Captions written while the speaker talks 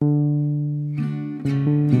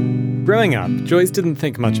Growing up, Joyce didn't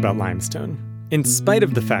think much about limestone, in spite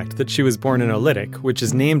of the fact that she was born in Olytic, which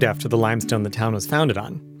is named after the limestone the town was founded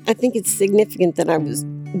on. I think it's significant that I was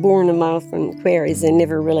born a mile from quarries and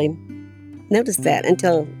never really noticed that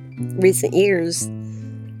until recent years.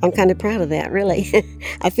 I'm kind of proud of that, really.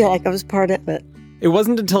 I feel like I was part of it. It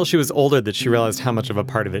wasn't until she was older that she realized how much of a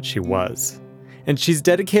part of it she was. And she's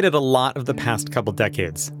dedicated a lot of the past couple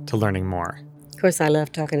decades to learning more. Of course, I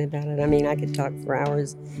love talking about it. I mean, I could talk for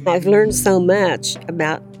hours. I've learned so much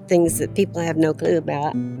about things that people have no clue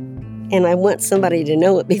about. And I want somebody to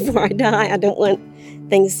know it before I die. I don't want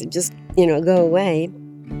things to just, go away.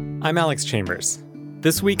 I'm Alex Chambers.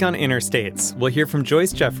 This week on Interstates, we'll hear from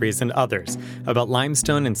Joyce Jeffries and others about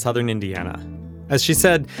limestone in southern Indiana. As she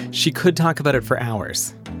said, she could talk about it for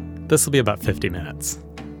hours. This will be about 50 minutes.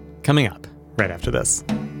 Coming up right after this.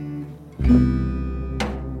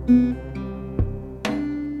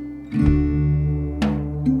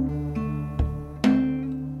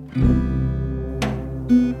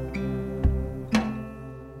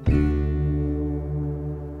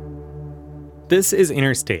 This is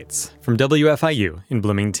Interstates from WFIU in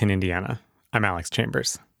Bloomington, Indiana. I'm Alex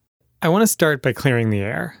Chambers. I want to start by clearing the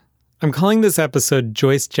air. I'm calling this episode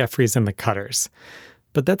Joyce Jeffries and the Cutters,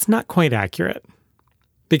 but that's not quite accurate,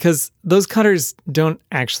 because those Cutters don't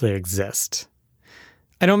actually exist.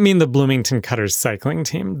 I don't mean the Bloomington Cutters cycling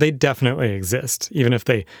team. They definitely exist, even if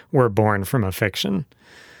they were born from a fiction.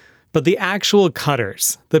 But the actual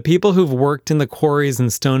Cutters, the people who've worked in the quarries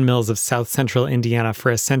and stone mills of south central Indiana for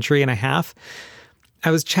a century and a half,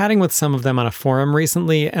 I was chatting with some of them on a forum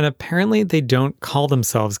recently, and apparently they don't call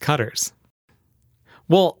themselves Cutters.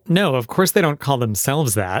 Well, no, of course they don't call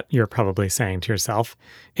themselves that, you're probably saying to yourself.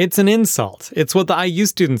 It's an insult. It's what the IU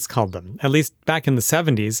students called them, at least back in the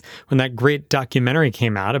 70s, when that great documentary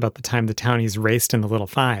came out about the time the townies raced in the Little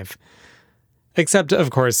Five. Except, of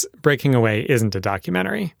course, Breaking Away isn't a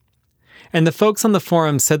documentary. And the folks on the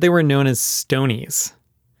forum said they were known as Stonies.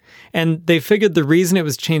 And they figured the reason it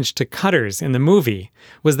was changed to Cutters in the movie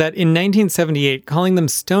was that in 1978, calling them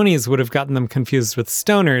Stonies would have gotten them confused with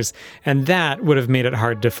stoners, and that would have made it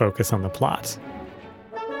hard to focus on the plot.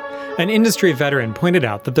 An industry veteran pointed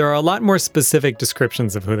out that there are a lot more specific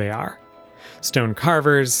descriptions of who they are. Stone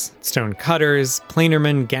carvers, stone cutters,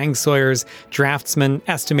 planermen, gang sawyers, draftsmen,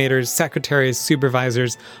 estimators, secretaries,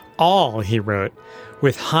 supervisors, all, he wrote,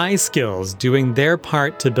 with high skills doing their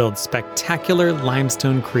part to build spectacular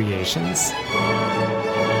limestone creations.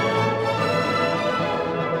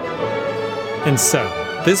 And so,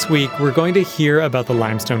 this week we're going to hear about the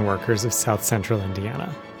limestone workers of south central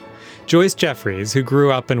Indiana. Joyce Jeffries, who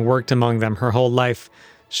grew up and worked among them her whole life,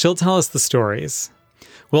 she'll tell us the stories.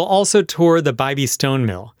 We'll also tour the Bybee Stone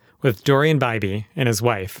Mill with Dorian Bybee and his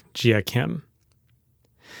wife, Gia Kim.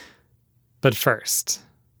 But first,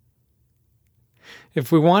 if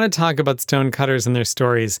we want to talk about stone cutters and their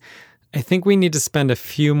stories, I think we need to spend a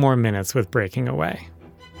few more minutes with Breaking Away.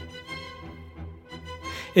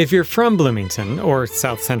 If you're from Bloomington, or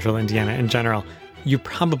South Central Indiana in general, you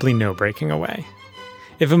probably know Breaking Away.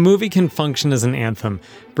 If a movie can function as an anthem,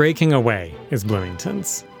 Breaking Away is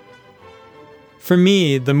Bloomington's. For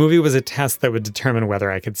me, the movie was a test that would determine whether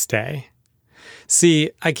I could stay.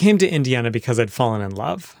 See, I came to Indiana because I'd fallen in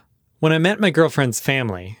love. When I met my girlfriend's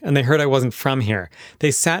family, and they heard I wasn't from here, they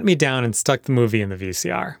sat me down and stuck the movie in the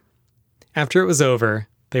VCR. After it was over,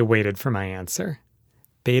 they waited for my answer.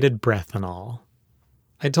 Bated breath and all.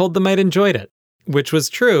 I told them I'd enjoyed it, which was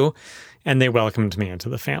true, and they welcomed me into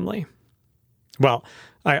the family. Well,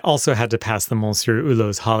 I also had to pass the Monsieur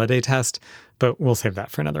Hulot's holiday test, but we'll save that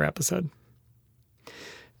for another episode.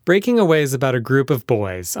 Breaking Away is about a group of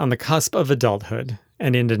boys on the cusp of adulthood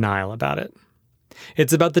and in denial about it.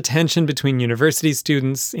 It's about the tension between university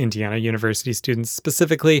students, Indiana University students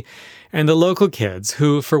specifically, and the local kids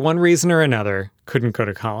who, for one reason or another, couldn't go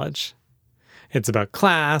to college. It's about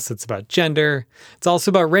class, it's about gender, it's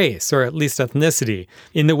also about race, or at least ethnicity,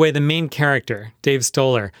 in the way the main character, Dave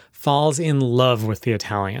Stoller, falls in love with the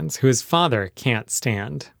Italians, who his father can't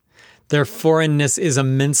stand. Their foreignness is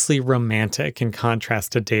immensely romantic in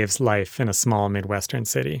contrast to Dave's life in a small Midwestern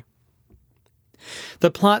city.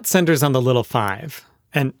 The plot centers on the Little Five.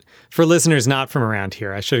 And for listeners not from around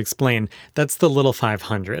here, I should explain, that's the Little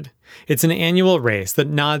 500. It's an annual race that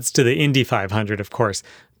nods to the Indy 500, of course,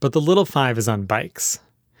 but the Little Five is on bikes.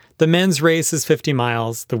 The men's race is 50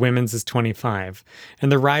 miles, the women's is 25,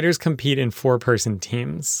 and the riders compete in four-person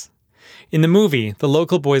teams. In the movie, the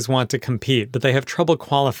local boys want to compete, but they have trouble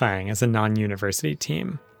qualifying as a non-university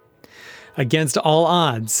team. Against all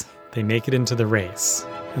odds, they make it into the race.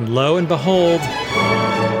 And lo and behold,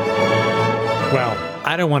 well,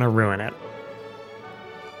 I don't want to ruin it.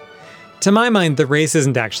 To my mind, the race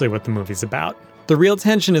isn't actually what the movie's about. The real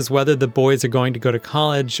tension is whether the boys are going to go to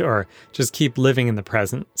college or just keep living in the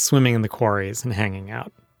present, swimming in the quarries and hanging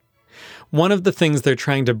out. One of the things they're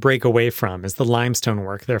trying to break away from is the limestone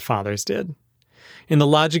work their fathers did. In the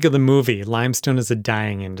logic of the movie, limestone is a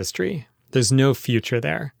dying industry. There's no future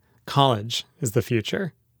there. College is the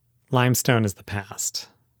future. Limestone is the past.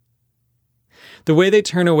 The way they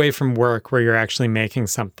turn away from work where you're actually making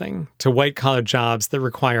something to white-collar jobs that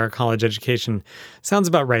require a college education sounds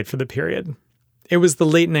about right for the period. It was the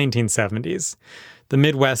late 1970s. The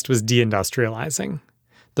Midwest was deindustrializing.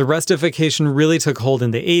 The rustification really took hold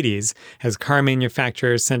in the 80s as car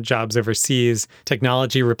manufacturers sent jobs overseas,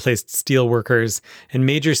 technology replaced steel workers, and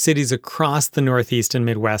major cities across the Northeast and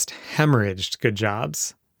Midwest hemorrhaged good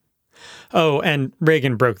jobs. Oh, and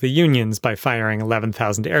Reagan broke the unions by firing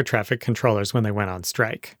 11,000 air traffic controllers when they went on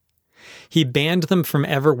strike. He banned them from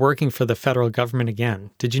ever working for the federal government again.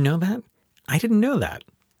 Did you know that? I didn't know that.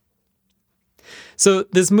 So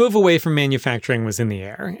this move away from manufacturing was in the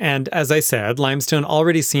air, and as I said, limestone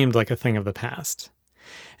already seemed like a thing of the past.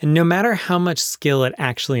 And no matter how much skill it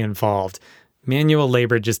actually involved, manual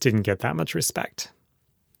labor just didn't get that much respect.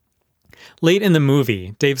 Late in the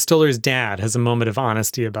movie, Dave Stoller's dad has a moment of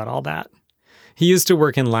honesty about all that. He used to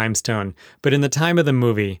work in limestone, but in the time of the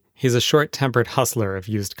movie, he's a short-tempered hustler of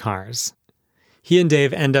used cars. He and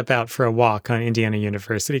Dave end up out for a walk on Indiana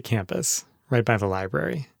University campus, right by the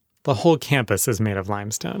library. The whole campus is made of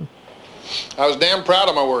limestone. I was damn proud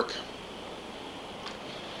of my work.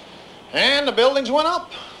 And the buildings went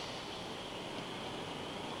up.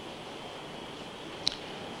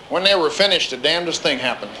 When they were finished, the damnedest thing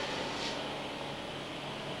happened.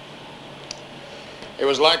 It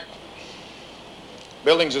was like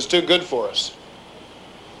buildings is too good for us.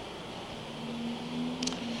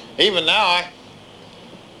 Even now,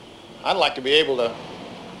 I'd like to be able to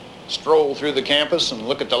stroll through the campus and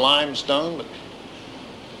look at the limestone, but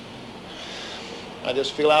I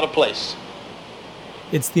just feel out of place.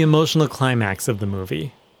 It's the emotional climax of the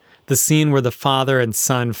movie, the scene where the father and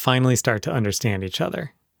son finally start to understand each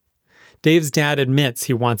other. Dave's dad admits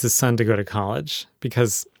he wants his son to go to college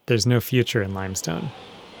because there's no future in limestone.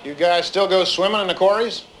 You guys still go swimming in the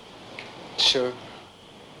quarries? Sure.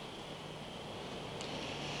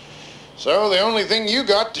 So the only thing you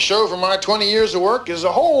got to show for my 20 years of work is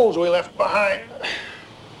the holes we left behind.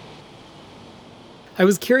 I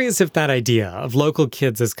was curious if that idea of local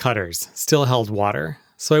kids as cutters still held water,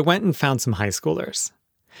 so I went and found some high schoolers.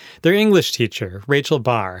 Their English teacher, Rachel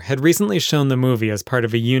Barr, had recently shown the movie as part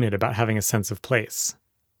of a unit about having a sense of place.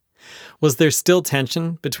 Was there still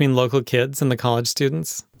tension between local kids and the college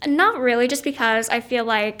students? Not really, just because I feel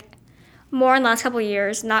like more in the last couple of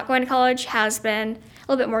years, not going to college has been a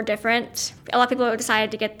little bit more different. A lot of people have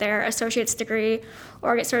decided to get their associate's degree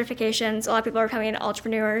or get certifications. A lot of people are becoming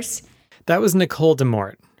entrepreneurs. That was Nicole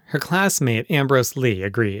DeMort. Her classmate, Ambrose Lee,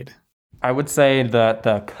 agreed. I would say that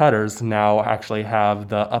the cutters now actually have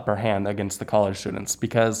the upper hand against the college students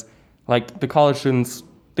because, like, the college students,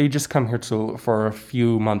 they just come here for a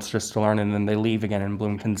few months just to learn, and then they leave again, and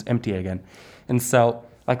Bloomington's empty again. And so,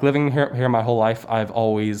 like, living here my whole life, I've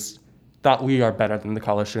always thought we are better than the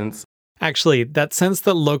college students. Actually, that sense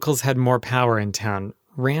that locals had more power in town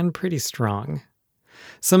ran pretty strong.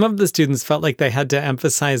 Some of the students felt like they had to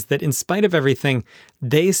emphasize that in spite of everything,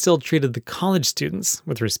 they still treated the college students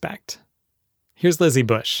with respect. Here's Lizzie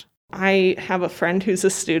Bush. I have a friend who's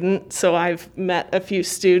a student, so I've met a few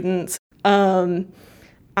students. I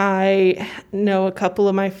know a couple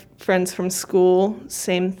of my friends from school,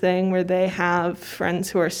 same thing, where they have friends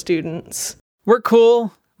who are students. We're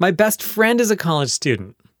cool. My best friend is a college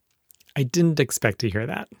student. I didn't expect to hear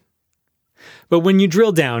that. But when you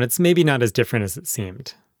drill down, it's maybe not as different as it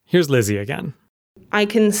seemed. Here's Lizzie again. I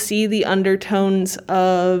can see the undertones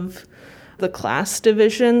of the class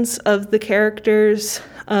divisions of the characters,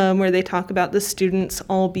 where they talk about the students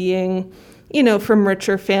all being, from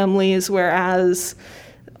richer families, whereas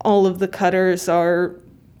all of the cutters are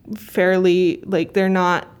fairly, they're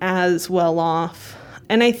not as well off.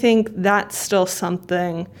 And I think that's still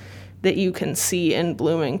something that you can see in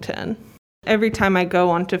Bloomington. Every time I go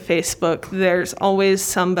onto Facebook, there's always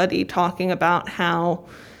somebody talking about how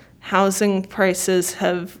housing prices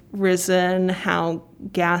have risen, how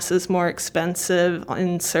gas is more expensive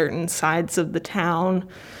in certain sides of the town.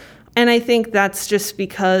 And I think that's just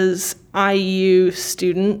because IU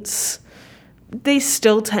students, they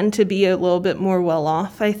still tend to be a little bit more well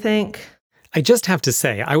off, I think. I just have to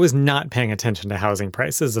say, I was not paying attention to housing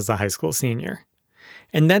prices as a high school senior.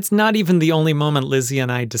 And that's not even the only moment Lizzie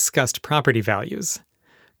and I discussed property values.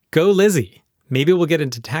 Go Lizzie. Maybe we'll get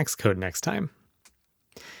into tax code next time.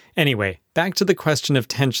 Anyway, back to the question of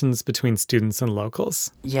tensions between students and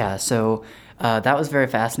locals. Yeah, so that was very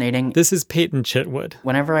fascinating. This is Peyton Chitwood.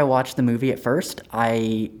 Whenever I watched the movie at first,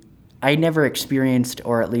 I never experienced,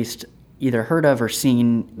 or at least either heard of or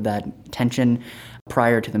seen that tension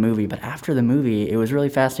prior to the movie. But after the movie, it was really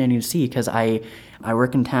fascinating to see, because I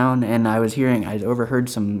work in town, and I overheard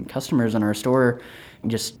some customers in our store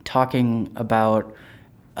just talking about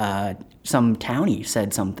some townie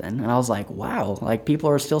said something, and I was like, wow, like people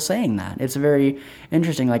are still saying that. It's very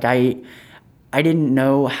interesting. Like I didn't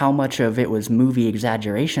know how much of it was movie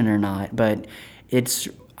exaggeration or not, but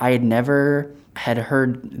I had never had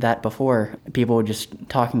heard that before. People just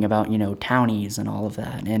talking about, townies and all of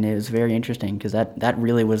that, and it was very interesting, because that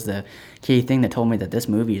really was the key thing that told me that this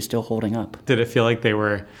movie is still holding up. Did it feel like they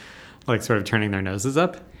were like sort of turning their noses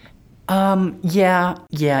up? Yeah,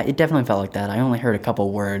 it definitely felt like that. I only heard a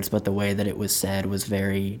couple words, but the way that it was said was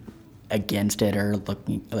very against it, or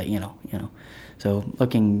looking like, so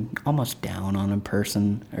looking almost down on a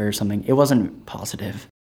person or something. It wasn't positive.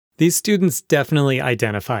 These students definitely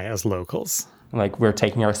identify as locals. Like, we're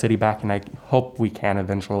taking our city back, and I hope we can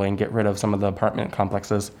eventually and get rid of some of the apartment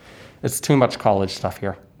complexes. It's too much college stuff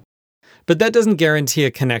here. But that doesn't guarantee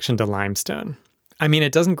a connection to limestone. I mean,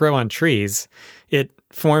 it doesn't grow on trees. It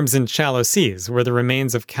forms in shallow seas, where the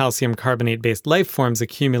remains of calcium carbonate-based life forms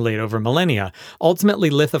accumulate over millennia, ultimately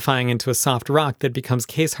lithifying into a soft rock that becomes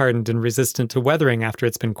case-hardened and resistant to weathering after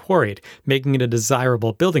it's been quarried, making it a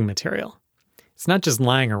desirable building material. It's not just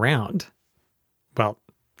lying around. Well,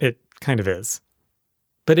 it kind of is.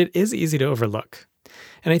 But it is easy to overlook.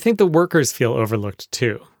 And I think the workers feel overlooked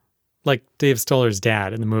too, like Dave Stoller's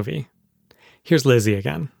dad in the movie. Here's Lizzie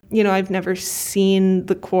again. I've never seen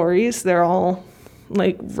the quarries. They're all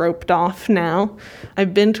roped off now.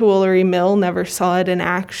 I've been to Woolery Mill, never saw it in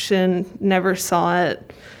action, never saw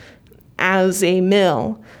it as a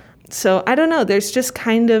mill. So I don't know, there's just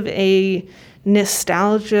kind of a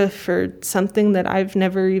nostalgia for something that I've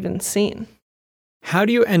never even seen. How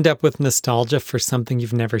do you end up with nostalgia for something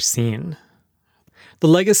you've never seen? The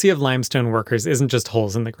legacy of limestone workers isn't just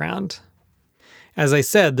holes in the ground. As I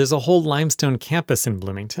said, there's a whole limestone campus in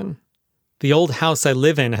Bloomington. The old house I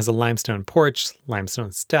live in has a limestone porch,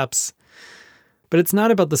 limestone steps. But it's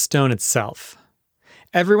not about the stone itself.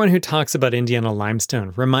 Everyone who talks about Indiana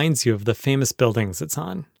limestone reminds you of the famous buildings it's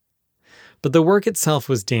on. But the work itself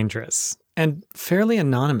was dangerous, and fairly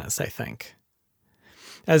anonymous, I think.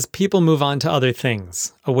 As people move on to other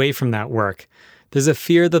things, away from that work, there's a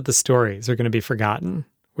fear that the stories are going to be forgotten,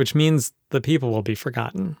 which means the people will be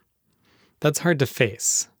forgotten. That's hard to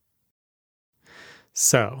face.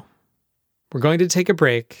 So, we're going to take a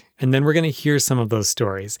break, and then we're going to hear some of those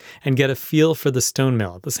stories and get a feel for the stone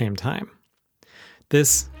mill at the same time.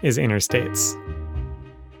 This is Interstates.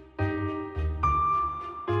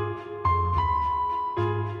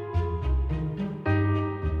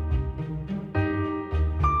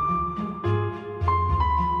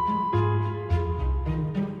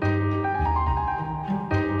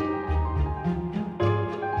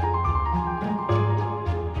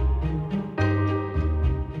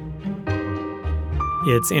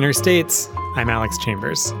 It's Interstates. I'm Alex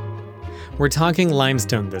Chambers. We're talking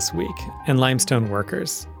limestone this week and limestone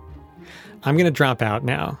workers. I'm going to drop out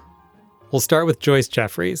now. We'll start with Joyce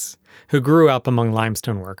Jeffries, who grew up among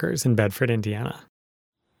limestone workers in Bedford, Indiana.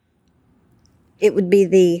 It would be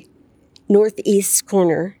the northeast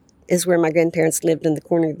corner is where my grandparents lived, in the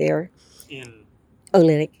corner there. In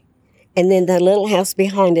Olynyk. And then the little house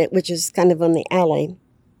behind it, which is kind of on the alley,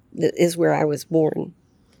 is where I was born.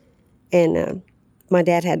 And my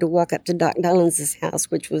dad had to walk up to Doc Dollins' house,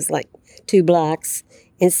 which was like 2 blocks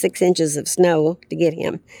and 6 inches of snow to get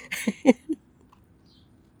him.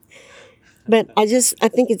 But I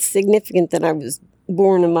think it's significant that I was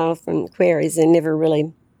born a mile from the quarries and never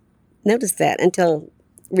really noticed that until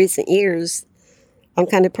recent years. I'm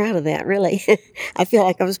kind of proud of that, really. I feel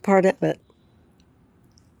like I was part of it.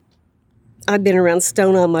 I've been around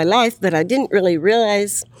stone all my life, but I didn't really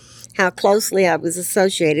realize how closely I was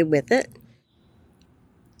associated with it.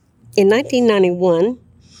 In 1991,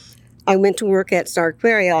 I went to work at our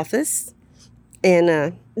quarry office,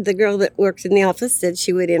 and the girl that worked in the office said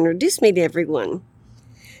she would introduce me to everyone.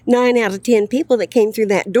 9 out of 10 people that came through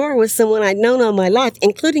that door was someone I'd known all my life,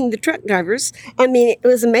 including the truck drivers. I mean, it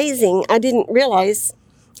was amazing. I didn't realize.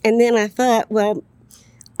 And then I thought, well,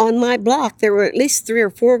 on my block, there were at least 3 or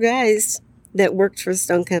 4 guys that worked for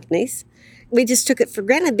stone companies. We just took it for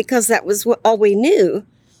granted because that was all we knew.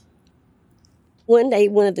 One day,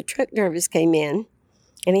 one of the truck drivers came in,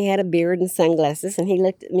 and he had a beard and sunglasses, and he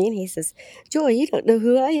looked at me and he says, "Joy, you don't know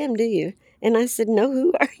who I am, do you?" And I said, "No,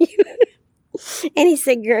 who are you?" And he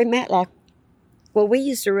said, Gary Matlock, well, we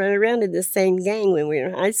used to run around in the same gang when we were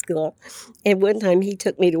in high school. And one time he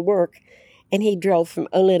took me to work, and he drove from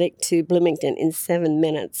Olynyk to Bloomington in 7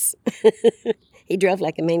 minutes. He drove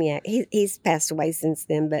like a maniac. He's passed away since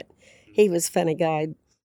then, but he was a funny guy.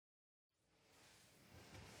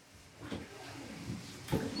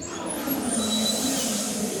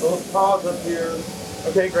 Let's pause up here.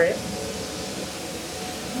 Okay, great.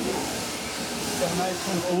 Got a nice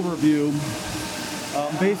kind of overview.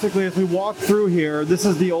 Basically, as we walk through here, this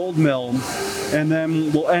is the old mill, and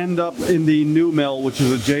then we'll end up in the new mill, which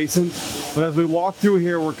is adjacent. But as we walk through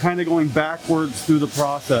here, we're kind of going backwards through the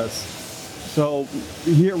process. So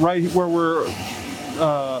here, right where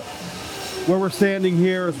we're standing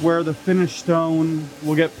here is where the finished stone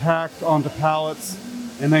will get packed onto pallets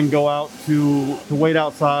and then go out to wait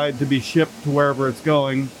outside to be shipped to wherever it's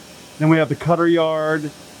going. Then we have the cutter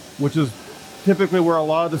yard, which is typically where a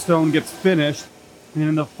lot of the stone gets finished. And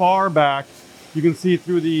in the far back, you can see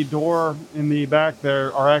through the door in the back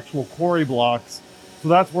there are actual quarry blocks. So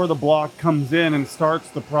that's where the block comes in and starts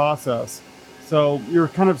the process. So you're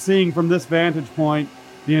kind of seeing from this vantage point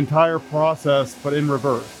the entire process, but in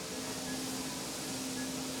reverse.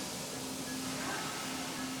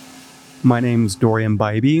 My name's Dorian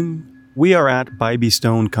Bybee. We are at Bybee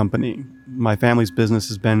Stone Company. My family's business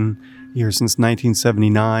has been here since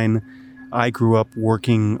 1979. I grew up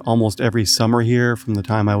working almost every summer here from the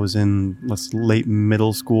time I was in late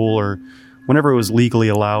middle school or whenever it was legally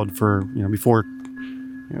allowed for, before,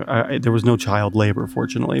 there was no child labor,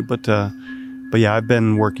 fortunately. But yeah, I've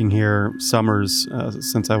been working here summers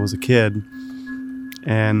since I was a kid.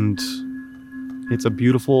 And it's a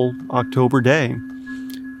beautiful October day.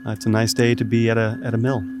 It's a nice day to be at a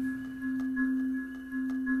mill.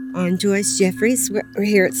 I'm Joyce Jeffries. We're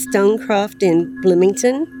here at Stonecroft in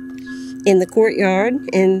Bloomington in the courtyard,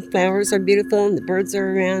 and flowers are beautiful and the birds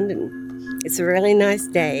are around, and it's a really nice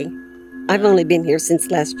day. I've only been here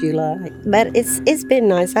since last July, but it's been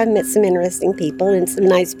nice. I've met some interesting people and some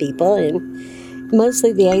nice people, and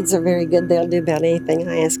mostly the aides are very good. They'll do about anything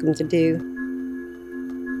I ask them to do.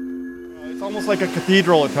 It's almost like a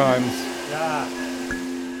cathedral at times. Yeah.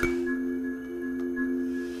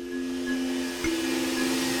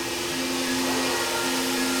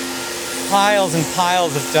 Piles and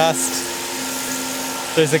piles of dust.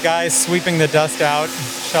 There's a guy sweeping the dust out,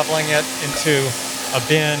 shoveling it into a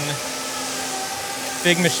bin.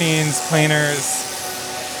 Big machines, cleaners,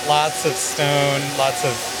 lots of stone, lots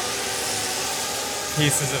of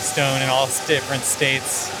pieces of stone in all different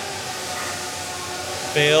states.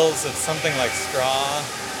 Bales of something like straw.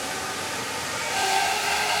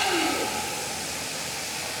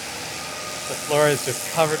 The floor is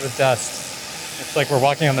just covered with dust. It's like we're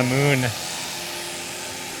walking on the moon.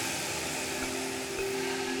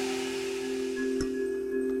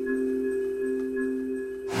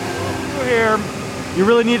 Through here, you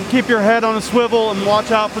really need to keep your head on a swivel and watch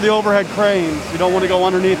out for the overhead cranes. You don't want to go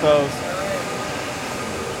underneath those.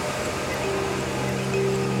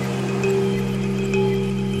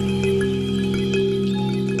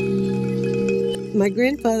 My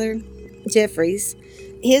grandfather, Jeffries,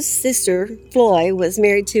 his sister, Floy, was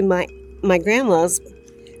married to my grandma's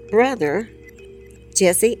brother,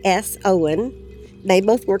 Jesse S. Owen. They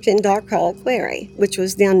both worked in Dark Hollow Quarry, which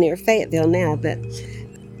was down near Fayetteville now, but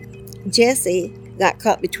Jesse got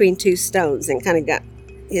caught between two stones and kind of got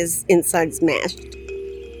his insides mashed.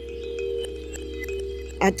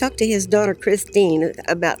 I talked to his daughter, Christine,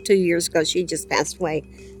 about 2 years ago. She just passed away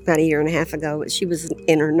about a year and a half ago, but she was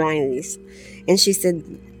in her 90s. And she said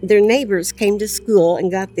their neighbors came to school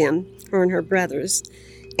and got them, her and her brothers,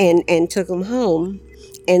 and took them home.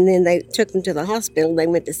 And then they took them to the hospital. They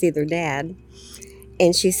went to see their dad.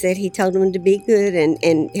 And she said he told them to be good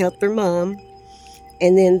and help their mom.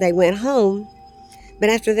 And then they went home. But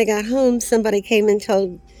after they got home, somebody came and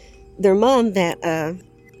told their mom that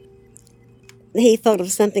he thought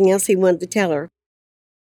of something else he wanted to tell her.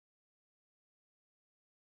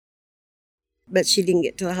 But she didn't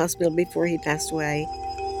get to the hospital before he passed away.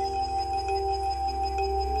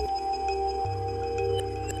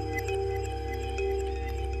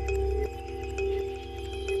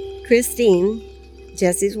 Christine,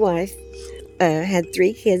 Jesse's wife, had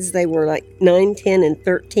 3 kids. They were like 9, 10, and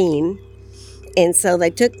 13. And so they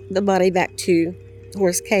took the body back to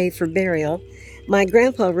Horse Cave for burial. My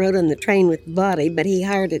grandpa rode on the train with the body, but he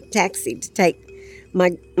hired a taxi to take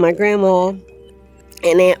my grandma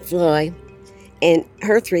and Aunt Floy and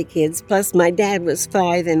her 3 kids, plus my dad was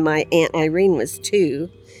 5 and my Aunt Irene was 2.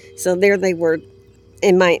 So there they were.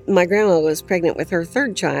 And my grandma was pregnant with her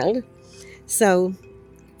 3rd child. So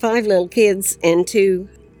 5 little kids and 2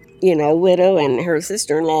 widow and her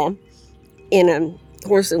sister-in-law in a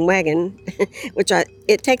horse and wagon, which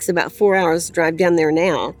it takes about 4 hours to drive down there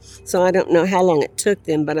now. So I don't know how long it took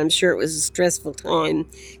them, but I'm sure it was a stressful time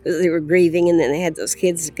because they were grieving and then they had those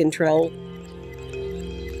kids to control.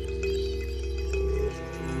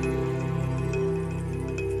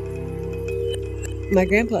 My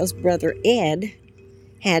grandpa's brother Ed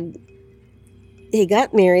he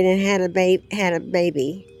got married and had a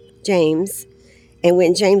baby, James. And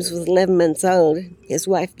when James was 11 months old, his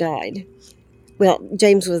wife died. Well,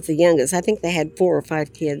 James was the youngest. I think they had 4 or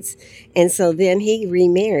 5 kids. And so then he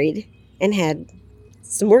remarried and had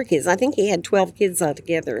some more kids. I think he had 12 kids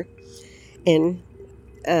altogether. And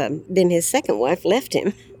then his second wife left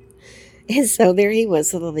him. And so there he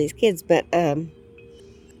was with all these kids. But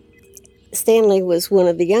Stanley was one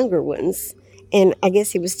of the younger ones. And I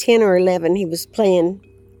guess he was 10 or 11. He was playing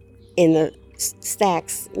in the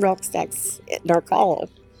rock stacks at Dark Hollow.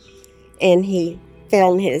 And he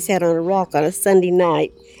fell and hit his head on a rock on a Sunday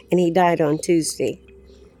night, and he died on Tuesday.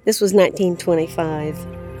 This was 1925.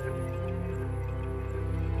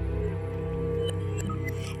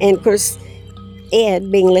 And of course, Ed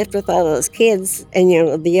being left with all those kids, and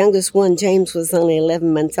the youngest one, James, was only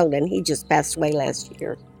 11 months old, and he just passed away last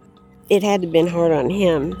year. It had to have been hard on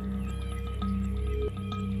him.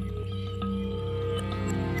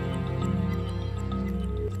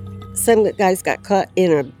 Some guys got caught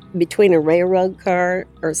between a railroad car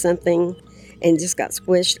or something and just got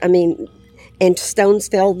squished. And stones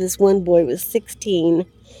fell. This one boy was 16,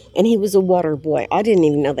 and he was a water boy. I didn't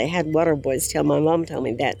even know they had water boys till my mom told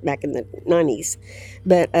me that back in the 90s.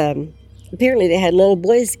 But apparently they had little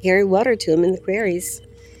boys to carry water to them in the quarries.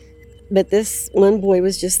 But this one boy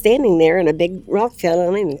was just standing there, and a big rock fell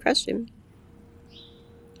on him and crushed him.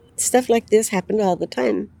 Stuff like this happened all the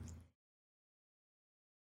time.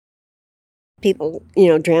 People,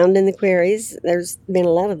 drowned in the quarries. There's been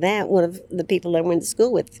a lot of that. One of the people I went to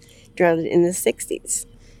school with drowned in the 60s.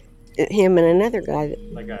 Him and another guy.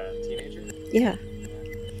 Like a teenager? Yeah.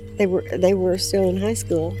 They were still in high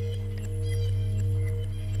school.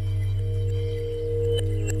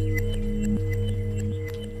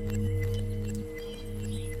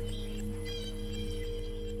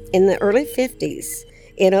 In the early 50s,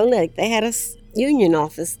 in Oleg, they had a union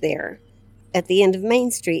office there at the end of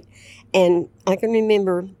Main Street. And I can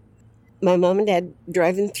remember my mom and dad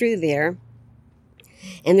driving through there,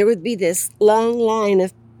 and there would be this long line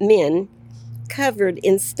of men covered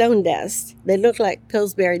in stone dust. They looked like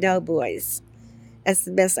Pillsbury Doughboys. That's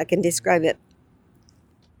the best I can describe it.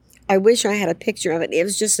 I wish I had a picture of it. It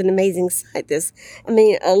was just an amazing sight.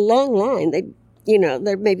 A long line.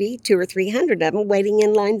 There may be 200 or 300 of them waiting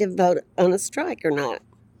in line to vote on a strike or not.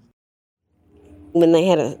 When they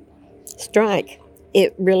had a strike,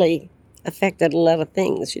 it really affected a lot of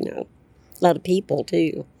things, a lot of people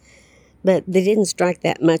too. But they didn't strike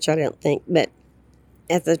that much, I don't think. But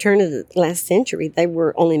at the turn of the last century, they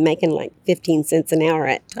were only making like 15 cents an hour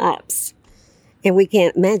at tops. And we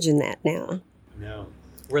can't imagine that now. No.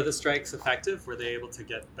 Were the strikes effective? Were they able to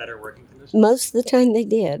get better working conditions? Most of the time they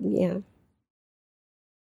did, yeah.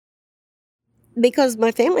 Because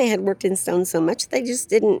my family had worked in stone so much, they just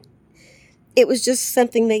didn't, it was just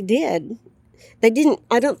something they did.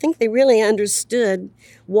 I don't think they really understood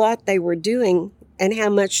what they were doing and how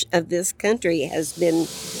much of this country has been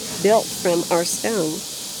built from our stone.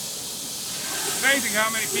 It's amazing how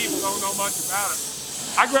many people don't know much about it.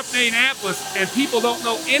 I grew up in Indianapolis, and people don't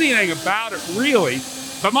know anything about it, really.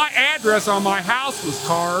 But my address on my house was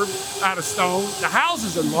carved out of stone. The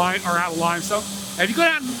houses are out of limestone. And if you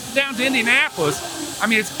go down to Indianapolis,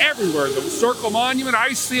 it's everywhere. The Circle Monument, I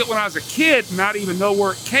used to see it when I was a kid and not even know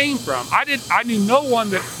where it came from. I knew no one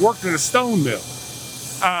that worked in a stone mill,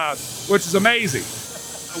 which is amazing.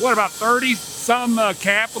 What, about 30 some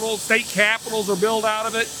state capitals are built out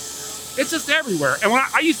of it? It's just everywhere. And when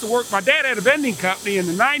I used to work, my dad had a vending company in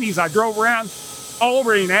the 90s. I drove around all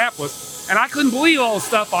over Indianapolis, and I couldn't believe all the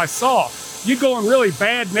stuff I saw. You'd go in really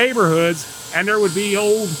bad neighborhoods, and there would be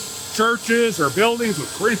old churches or buildings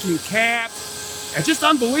with Corinthian caps. It's just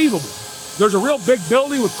unbelievable. There's a real big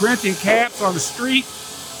building with Corinthian caps on the street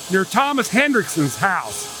near Thomas Hendrickson's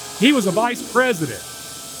house. He was a vice president,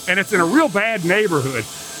 and it's in a real bad neighborhood.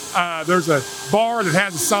 There's a bar that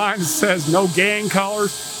has a sign that says no gang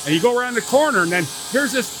colors, and you go around the corner, and then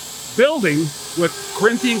here's this building with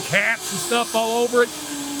Corinthian caps and stuff all over it,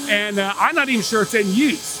 and I'm not even sure it's in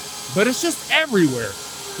use, but it's just everywhere.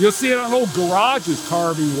 You'll see it on old garages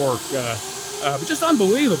carving work, but just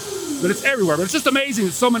unbelievable. But it's everywhere. But it's just amazing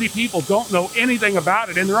that so many people don't know anything about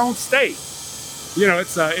it in their own state.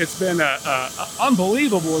 It's been an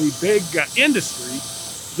unbelievably big industry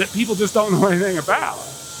that people just don't know anything about.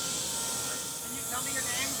 Can you tell me your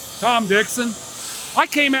name? Tom Dixon. I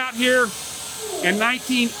came out here in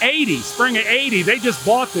 1980, spring of 80. They just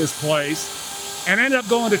bought this place and ended up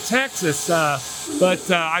going to Texas. But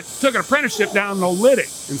I took an apprenticeship down in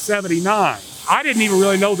Olytic in 79. I didn't even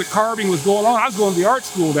really know that carving was going on. I was going to the art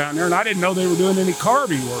school down there, and I didn't know they were doing any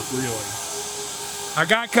carving work, really. A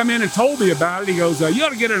guy come in and told me about it. He goes, you ought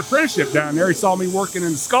to get an apprenticeship down there. He saw me working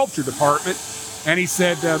in the sculpture department, and he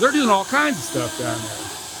said, they're doing all kinds of stuff down there.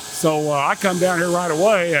 So I come down here right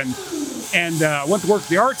away and went to work at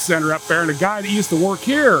the art center up there, and a guy that used to work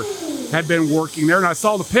here had been working there, and I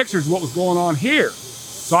saw the pictures of what was going on here.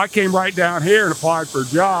 So I came right down here and applied for a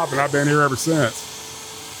job, and I've been here ever since.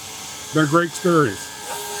 Been a great experience.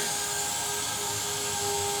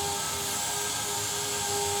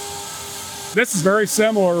 This is very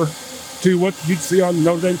similar to what you'd see on the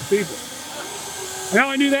Notre Dame Cathedral. And I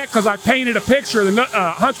only knew that because I painted a picture of the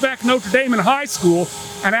Hunchback of Notre Dame in high school,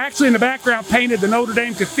 and actually in the background painted the Notre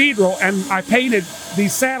Dame Cathedral, and I painted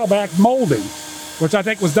these saddleback molding, which I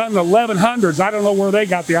think was done in the 1100s. I don't know where they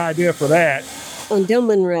got the idea for that. On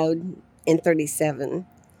Dillman Road in 37,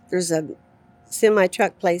 there's a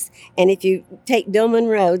semi-truck place, and if you take Dillman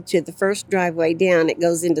Road to the first driveway down, it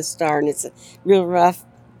goes into Star, and it's a real rough,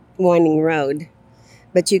 winding road.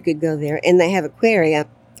 But you could go there, and they have a quarry up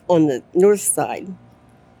on the north side,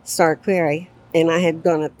 Star Quarry, and I had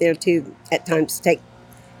gone up there too at times to take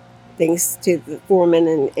things to the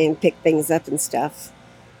foreman and pick things up and stuff,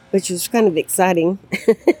 which was kind of exciting.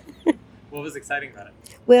 What was exciting about it?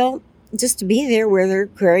 Well, just to be there where they're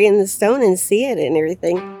quarrying the stone and see it and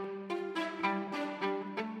everything.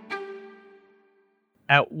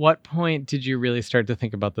 At what point did you really start to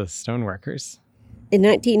think about the stoneworkers? In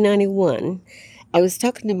 1991, I was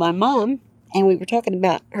talking to my mom, and we were talking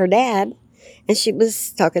about her dad, and she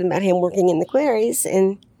was talking about him working in the quarries,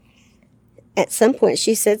 and at some point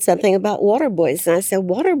she said something about water boys, and I said,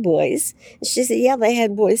 water boys? And she said, yeah, they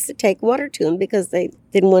had boys to take water to them because they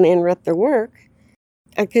didn't want to interrupt their work.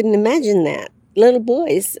 I couldn't imagine that. Little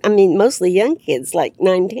boys, I mean, mostly young kids, like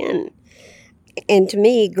 9, 10. And to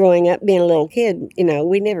me, growing up, being a little kid,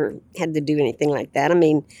 we never had to do anything like that. I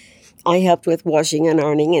mean, I helped with washing and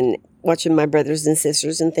ironing and watching my brothers and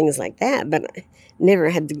sisters and things like that, but I never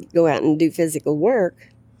had to go out and do physical work.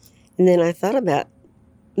 And then I thought about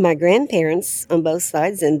my grandparents on both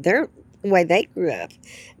sides and the way they grew up.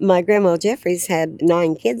 My grandma Jeffries had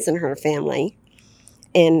 9 kids in her family,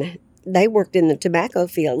 and they worked in the tobacco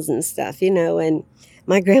fields and stuff, and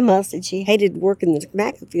my grandma said she hated working in the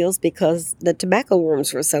tobacco fields because the tobacco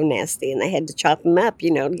worms were so nasty, and they had to chop them up, to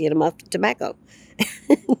get them off the tobacco.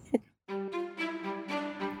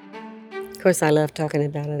 Of course, I love talking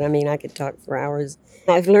about it. I mean, I could talk for hours.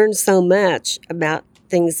 I've learned so much about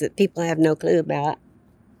things that people have no clue about,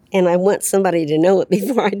 and I want somebody to know it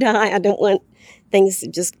before I die. I don't want things to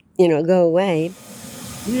just, go away.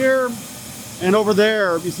 Here and over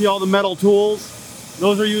there, you see all the metal tools?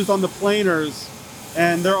 Those are used on the planers,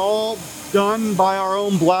 and they're all done by our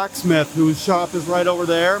own blacksmith, whose shop is right over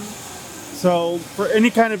there. So for any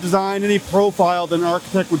kind of design, any profile that an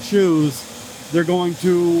architect would choose, we're going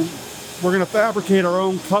to fabricate our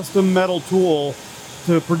own custom metal tool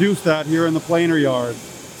to produce that here in the planer yard.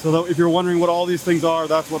 So that if you're wondering what all these things are,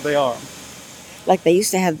 that's what they are. Like they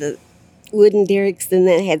used to have the wooden derricks, then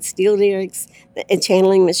they had steel derricks and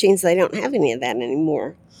channeling machines. They don't have any of that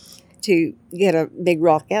anymore. To get a big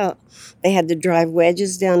rock out, they had to drive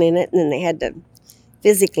wedges down in it, and then they had to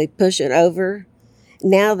physically push it over.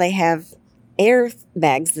 Now they have air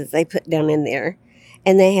bags that they put down in there,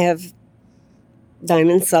 and they have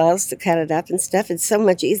diamond saws to cut it up and stuff. It's so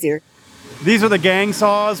much easier. These are the gang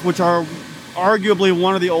saws, which are arguably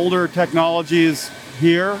one of the older technologies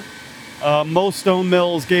here. Most stone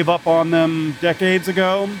mills gave up on them decades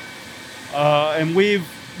ago, and we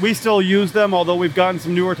still use them, although we've gotten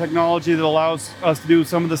some newer technology that allows us to do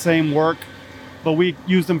some of the same work, but we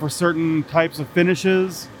use them for certain types of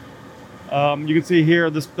finishes. You can see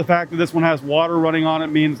here, the fact that this one has water running on it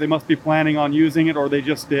means they must be planning on using it, or they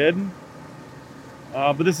just did.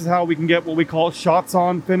 But this is how we can get what we call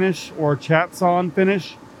shots-on finish or chats-on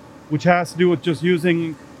finish, which has to do with just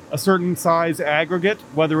using a certain size aggregate,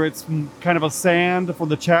 whether it's kind of a sand for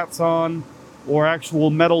the chats-on or actual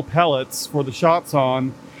metal pellets for the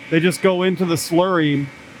shots-on. They just go into the slurry,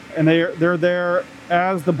 and they're there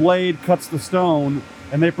as the blade cuts the stone,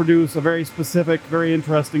 and they produce a very specific, very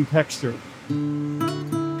interesting texture.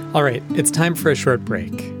 All right, it's time for a short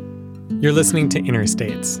break. You're listening to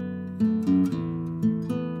Interstates.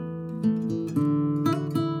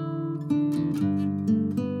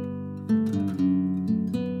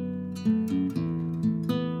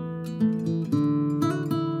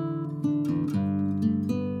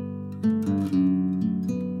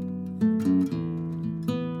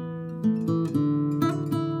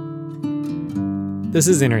 This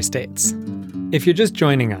is Interstates. If you're just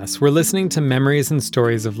joining us, we're listening to memories and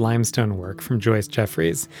stories of limestone work from Joyce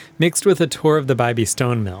Jeffries, mixed with a tour of the Bybee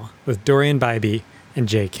Stone Mill with Dorian Bybee and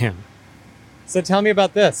Jay Kim. So tell me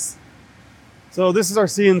about this. So this is our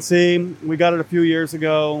CNC. We got it a few years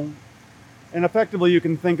ago. And effectively, you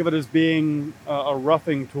can think of it as being a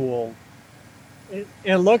roughing tool.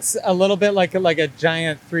 It looks a little bit like a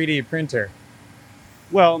giant 3D printer.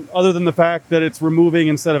 Well, other than the fact that it's removing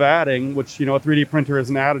instead of adding, which, a 3D printer is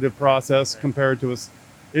an additive process compared to us,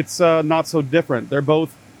 it's not so different. They're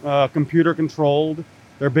both computer controlled.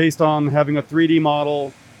 They're based on having a 3D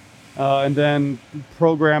model and then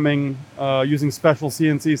programming using special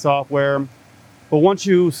CNC software. But once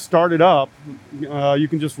you start it up, you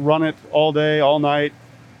can just run it all day, all night.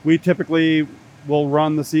 We typically will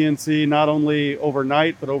run the CNC not only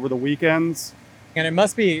overnight, but over the weekends. And it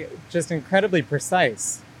must be just incredibly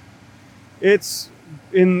precise. It's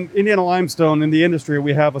in Indiana limestone, in the industry,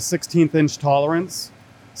 we have a 16th inch tolerance.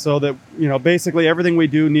 So that, basically everything we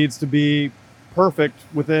do needs to be perfect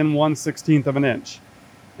within 1/16 of an inch.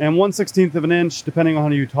 And 1/16 of an inch, depending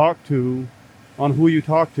on who you talk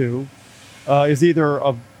to, is either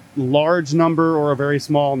a large number or a very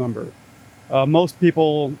small number. Most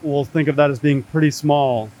people will think of that as being pretty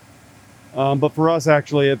small. But for us,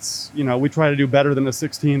 actually, it's, we try to do better than a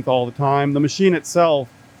 16th all the time. The machine itself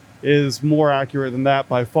is more accurate than that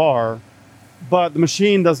by far. But the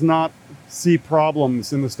machine does not see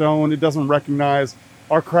problems in the stone. It doesn't recognize.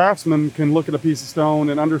 Our craftsmen can look at a piece of stone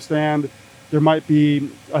and understand there might be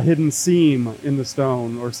a hidden seam in the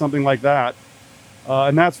stone or something like that.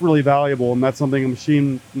 And that's really valuable, and that's something a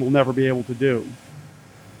machine will never be able to do.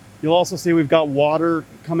 You'll also see we've got water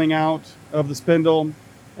coming out of the spindle,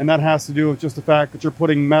 and that has to do with just the fact that you're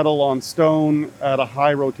putting metal on stone at a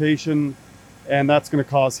high rotation, and that's going to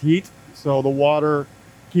cause heat. So the water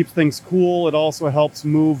keeps things cool. It also helps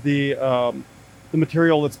move the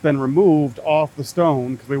material that's been removed off the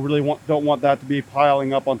stone, because we really don't want that to be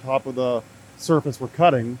piling up on top of the surface we're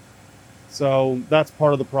cutting. So that's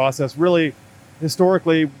part of the process. Really,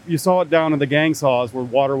 historically, you saw it down in the gang saws where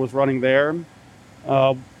water was running there.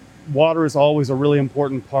 Water is always a really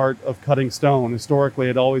important part of cutting stone. Historically,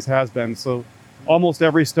 it always has been. So almost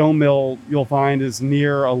every stone mill you'll find is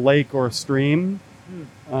near a lake or a stream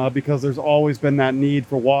because there's always been that need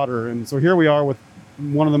for water. And so here we are with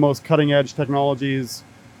one of the most cutting edge technologies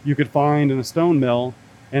you could find in a stone mill,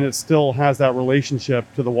 and it still has that relationship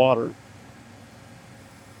to the water.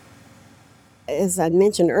 As I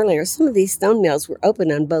mentioned earlier, some of these stone mills were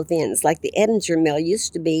open on both ends. Like the Edinger mill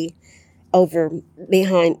used to be over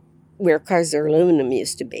behind where Kaiser Aluminum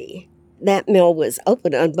used to be. That mill was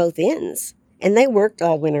open on both ends, and they worked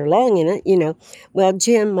all winter long in it, Well,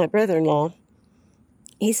 Jim, my brother-in-law,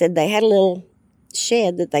 he said they had a little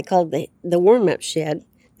shed that they called the warm-up shed.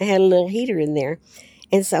 They had a little heater in there,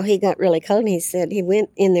 and so he got really cold, and he said he went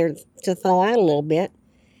in there to thaw out a little bit,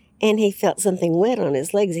 and he felt something wet on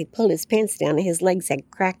his legs. He pulled his pants down, and his legs had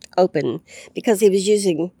cracked open because he was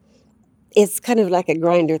using, it's kind of like a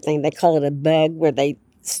grinder thing. They call it a bug, where they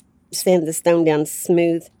sand the stone down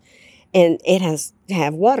smooth, and it has to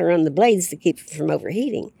have water on the blades to keep it from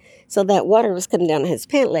overheating. So that water was coming down his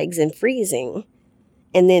pant legs and freezing,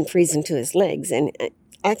 and then freezing to his legs. And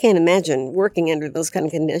I can't imagine working under those kind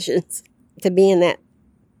of conditions, to be in that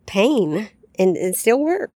pain and still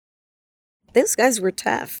work. Those guys were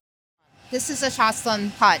tough. This is a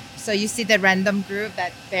shotstone cut. So you see the random groove,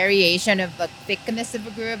 that variation of the thickness of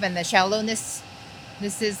a groove and the shallowness.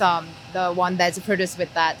 This is the one that's produced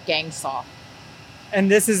with that gang saw. And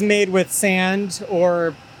this is made with sand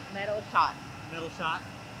or Metal shot. metal shot?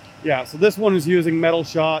 Yeah, so this one is using metal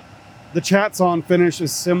shot. The Chatson finish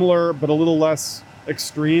is similar, but a little less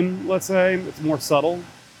extreme, let's say. It's more subtle.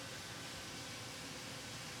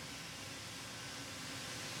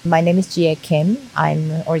 My name is Jay Kim.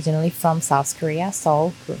 I'm originally from South Korea,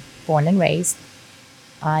 Seoul, born and raised.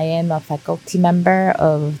 I am a faculty member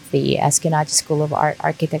of the Eskenazi School of Art,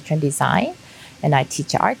 Architecture and Design, and I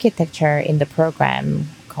teach architecture in the program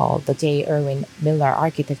called the J. Irwin Miller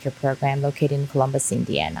Architecture Program located in Columbus,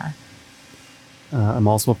 Indiana. I'm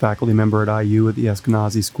also a faculty member at IU at the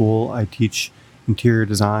Eskenazi School. I teach interior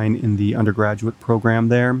design in the undergraduate program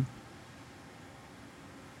there.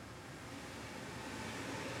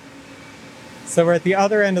 So we're at the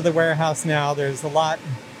other end of the warehouse now. There's a lot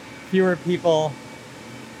fewer people,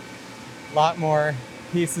 a lot more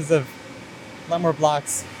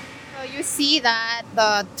blocks. So you see that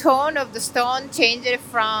the tone of the stone changed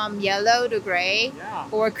from yellow to gray,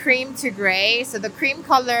 or cream to gray. So the cream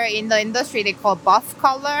color in the industry they call buff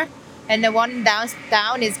color, and the one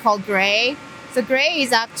down is called gray. So gray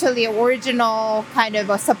is actually original, kind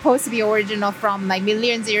of supposed to be original from like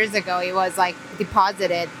millions of years ago. It was like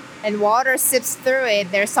deposited, and water sips through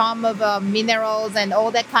it. There's some of minerals and all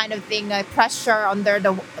that kind of thing. Pressure under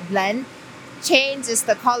the blend changes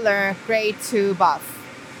the color gray to buff.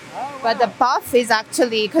 Oh, wow. But the buff is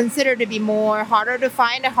actually considered to be more harder to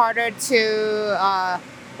find, harder to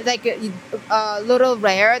like a little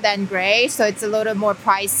rare than gray. So it's a little more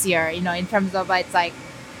pricier, in terms of it's like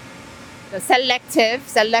the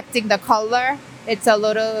selecting the color. It's a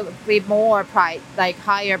little bit more price, like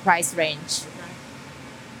higher price range.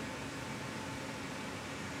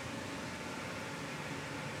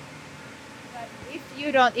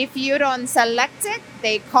 If you don't select it,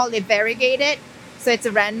 they call it variegated. So it's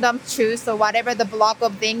a random choose. So whatever the block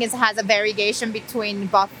of thing is has a variegation between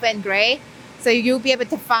buff and gray. So you'll be able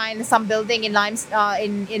to find some building in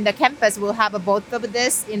in the campus will have both of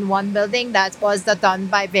this in one building that was done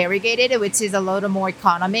by variegated, which is a little more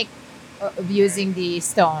economic of using the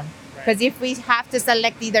stone. Because if we have to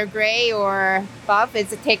select either gray or buff, it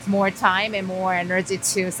takes more time and more energy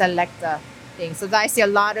to select the thing. So I see a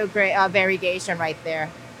lot of gray variegation right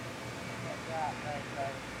there.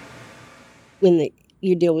 When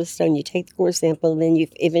you deal with stone, you take the core sample, then you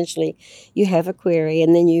eventually have a query,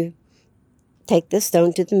 and then you take the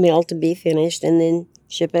stone to the mill to be finished, and then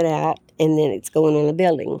ship it out, and then it's going on a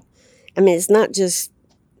building. I mean, it's not just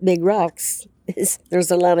big rocks.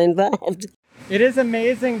 There's a lot involved. It is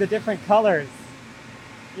amazing the different colors.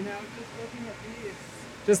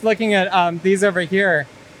 Just looking at these over here,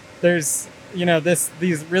 there's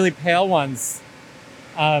these really pale ones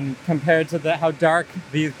compared to how dark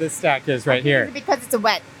this stack is right here. Because it's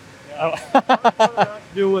wet.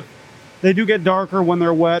 They do get darker when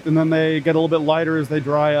they're wet, and then they get a little bit lighter as they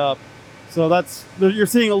dry up. So you're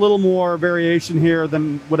seeing a little more variation here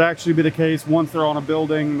than would actually be the case once they're on a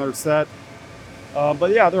building, they're set.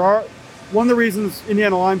 But yeah, one of the reasons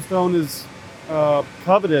Indiana limestone is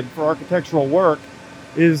coveted for architectural work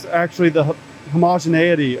is actually the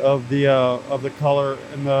homogeneity of the color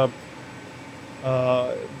and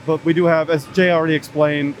but we do have, as Jay already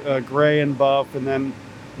explained, gray and buff, and then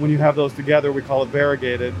when you have those together, we call it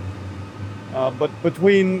variegated. But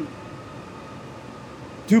between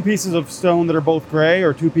two pieces of stone that are both gray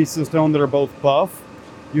or two pieces of stone that are both buff,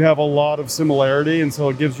 you have a lot of similarity, and so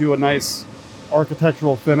it gives you a nice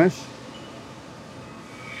architectural finish.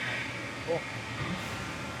 Cool.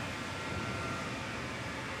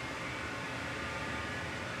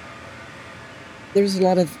 There's a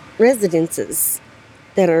lot of residences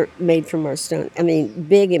that are made from our stone. I mean,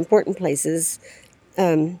 big, important places.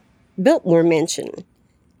 Biltmore Mansion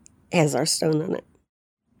has our stone on it.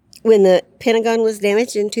 When the Pentagon was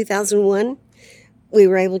damaged in 2001, we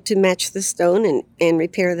were able to match the stone and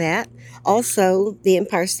repair that. Also, the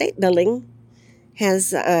Empire State Building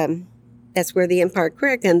has, that's where the Empire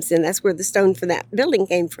Square comes in. That's where the stone for that building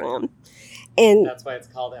came from. And that's why it's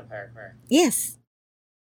called Empire Square. Yes.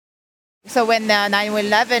 So when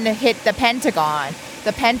 9/11 hit the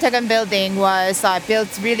Pentagon building was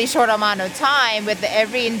built really short amount of time with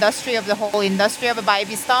every industry of the whole industry of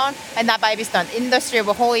industry of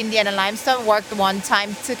a whole Indiana limestone worked one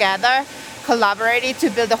time together, collaborated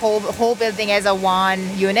to build the whole building as a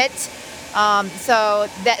one unit. So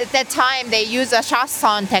at that time they used a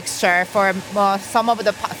shotstone texture for some of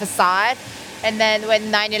the facade. And then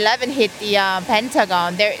when 9/11 hit the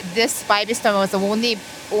Pentagon, this Bibystone was the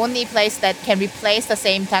only place that can replace the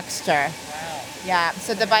same texture. Wow. Yeah,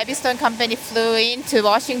 so the Bibystone company flew into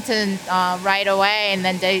Washington right away, and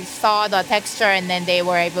then they saw the texture, and then they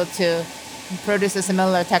were able to produce a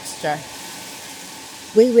similar texture.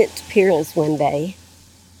 We went to Peerless one day,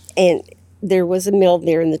 and there was a mill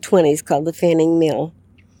there in the 20s called the Fanning Mill.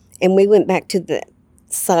 And we went back to the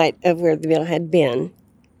site of where the mill had been.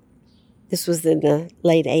 This was in the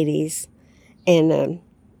late 80s. And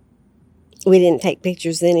we didn't take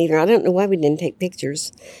pictures then either. I don't know why we didn't take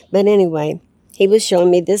pictures. But anyway, he was showing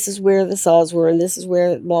me this is where the saws were and this is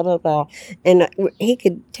where blah, blah, blah. And he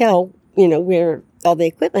could tell, where all the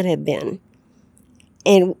equipment had been.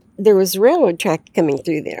 And there was a railroad track coming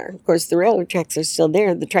through there. Of course, the railroad tracks are still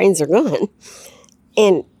there. The trains are gone.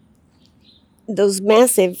 And those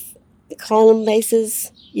massive column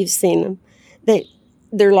bases, you've seen them,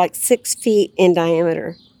 they're like 6 feet in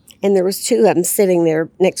diameter. And there was 2 of them sitting there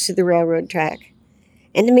next to the railroad track.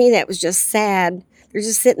 And to me, that was just sad. They're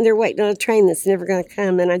just sitting there waiting on a train that's never going to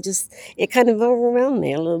come. And it kind of overwhelmed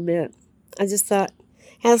me a little bit. I just thought,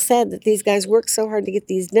 how sad that these guys work so hard to get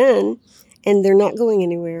these done, and they're not going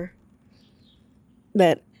anywhere.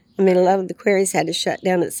 But, a lot of the quarries had to shut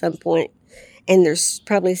down at some point, and there's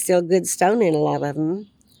probably still good stone in a lot of them.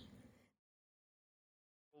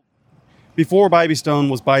 before Bybee Stone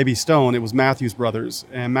was Bybee Stone, it was Matthews Brothers.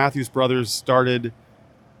 And Matthews Brothers started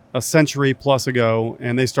a century plus ago,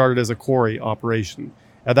 and they started as a quarry operation.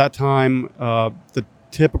 At that time, the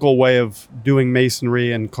typical way of doing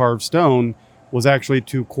masonry and carved stone was actually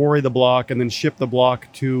to quarry the block and then ship the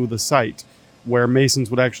block to the site, where masons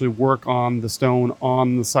would actually work on the stone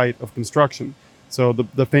on the site of construction. So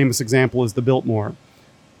the famous example is the Biltmore.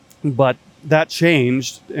 But that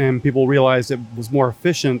changed, and people realized it was more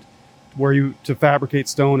efficient to fabricate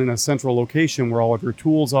stone in a central location where all of your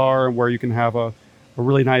tools are, where you can have a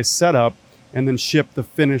really nice setup, and then ship the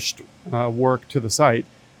finished work to the site.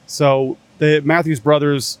 So the Matthews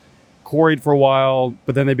Brothers quarried for a while,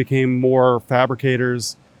 but then they became more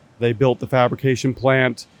fabricators. They built the fabrication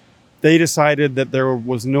plant. They decided that there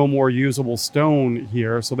was no more usable stone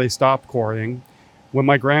here, so they stopped quarrying. When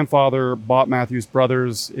my grandfather bought Matthews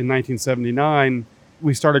Brothers in 1979,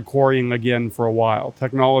 we started quarrying again for a while.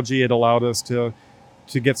 Technology had allowed us to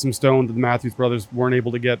get some stone that the Matthews Brothers weren't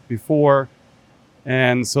able to get before.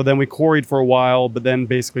 And so then we quarried for a while, but then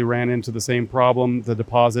basically ran into the same problem. The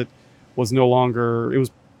deposit was no longer,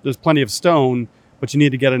 there's plenty of stone, but you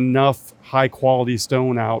need to get enough high quality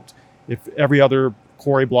stone out. If every other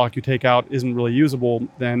quarry block you take out isn't really usable,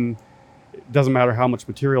 then it doesn't matter how much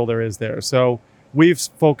material there is there. So we've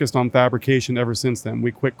focused on fabrication ever since then.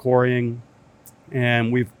 We quit quarrying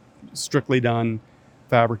and we've strictly done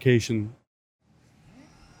fabrication.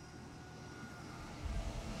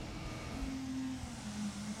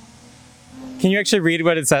 Can you actually read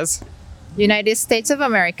what it says? United States of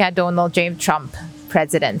America, Donald J. Trump,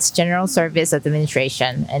 President, General Service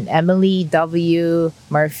Administration, and Emily W.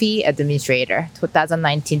 Murphy, Administrator,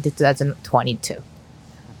 2019 to 2022.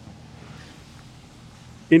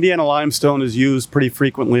 Indiana limestone is used pretty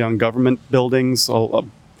frequently on government buildings.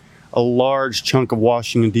 A large chunk of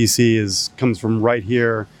Washington, D.C. comes from right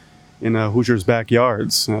here in Hoosier's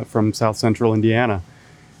backyards from South Central Indiana.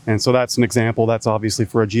 And so that's an example. That's obviously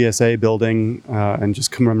for a GSA building and just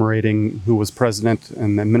commemorating who was president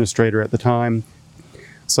and administrator at the time.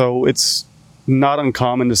 So it's not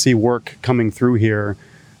uncommon to see work coming through here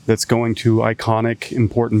that's going to iconic,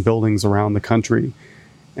 important buildings around the country.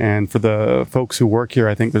 And for the folks who work here,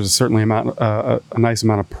 I think there's certainly a nice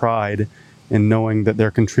amount of pride in knowing that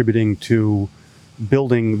they're contributing to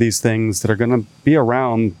building these things that are going to be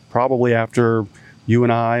around probably after you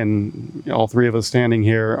and I and all three of us standing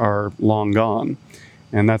here are long gone.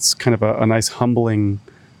 And that's kind of a nice humbling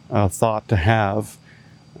thought to have.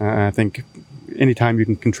 I think anytime you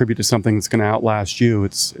can contribute to something that's going to outlast you,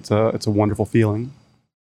 it's a wonderful feeling.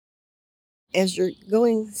 As you're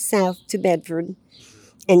going south to Bedford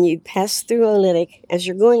and you pass through Olynyk, as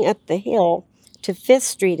you're going up the hill to 5th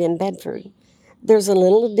Street in Bedford, there's a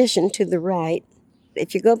little addition to the right.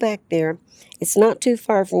 If you go back there, it's not too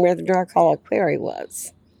far from where the Dark Hollow Quarry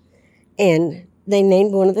was. And they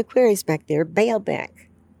named one of the quarries back there Baalbek,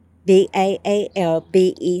 B-A-A-L-B-E-C.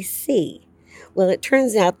 Well, it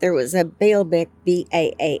turns out there was a Baalbek,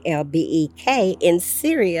 B-A-A-L-B-E-K, in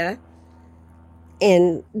Syria,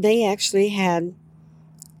 and they actually had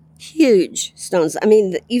huge stones. I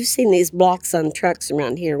mean, you've seen these blocks on trucks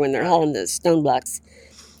around here when they're hauling the stone blocks.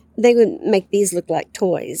 They would make these look like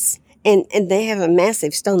toys. And they have a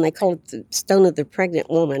massive stone. They call it the stone of the pregnant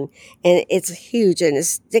woman. And it's huge and it's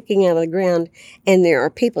sticking out of the ground. And there are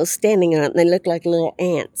people standing on it and they look like little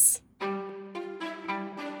ants.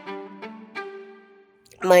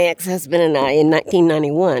 My ex-husband and I, in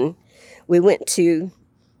 1991, we went to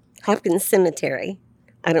Hopkins Cemetery.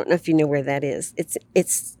 I don't know if you know where that is.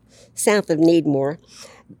 It's south of Needmore,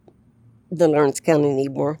 the Lawrence County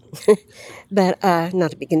Needmore. But not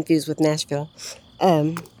to be confused with Nashville.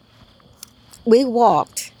 We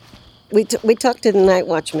walked. We talked to the night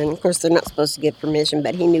watchman. Of course, they're not supposed to give permission,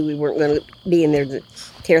 but he knew we weren't going to be in there to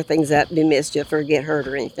tear things up, do mischief, or get hurt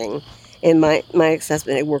or anything. And my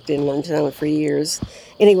ex-husband had worked in Limestone for years.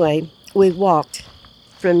 Anyway, we walked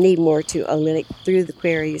from Needmore to Olynyk through the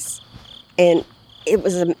quarries, and it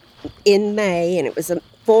was in May, and it was a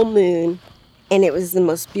full moon, and it was the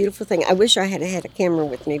most beautiful thing. I wish I had had a camera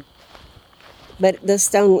with me, but the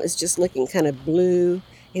stone was just looking kind of blue.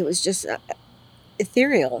 It was just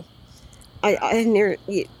ethereal.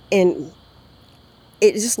 And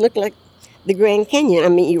it just looked like the Grand Canyon. I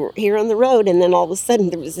mean, you were here on the road, and then all of a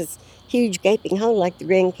sudden there was this huge gaping hole like the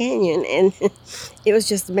Grand Canyon, and it was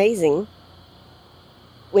just amazing.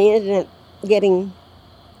 We ended up getting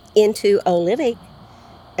into Olynyk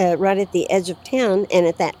right at the edge of town, and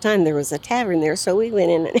at that time there was a tavern there, so we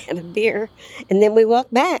went in and had a beer, and then we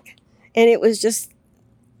walked back, and it was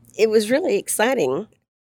really exciting.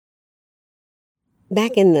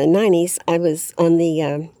 Back in the 90s, I was on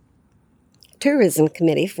the tourism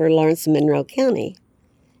committee for Lawrence and Monroe County.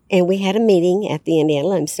 And we had a meeting at the Indiana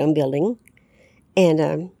Limestone building.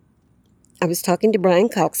 And I was talking to Brian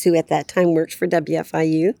Cox, who at that time worked for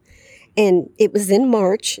WFIU. And it was in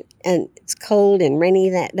March, and it's cold and rainy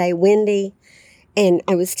that day, windy. And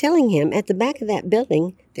I was telling him, at the back of that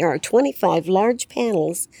building, there are 25 large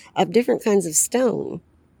panels of different kinds of stone.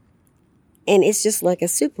 And it's just like a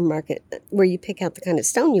supermarket where you pick out the kind of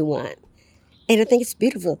stone you want. And I think it's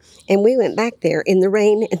beautiful. And we went back there in the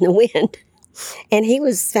rain and the wind. And he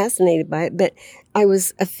was fascinated by it. But I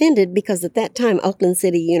was offended because at that time, Oakland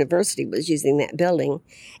City University was using that building.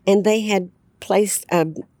 And they had placed a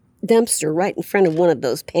dumpster right in front of one of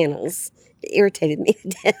those panels. It irritated me to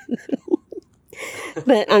death.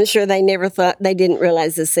 But I'm sure they didn't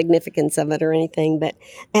realize the significance of it or anything. But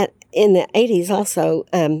in the 80s also,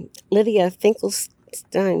 Lydia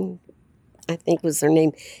Finkelstein, I think was her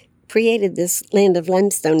name, created this Land of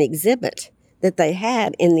Limestone exhibit that they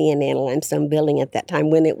had in the Indiana Limestone building at that time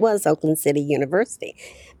when it was Oakland City University.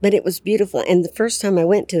 But it was beautiful. And the first time I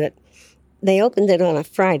went to it, they opened it on a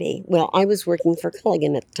Friday. Well, I was working for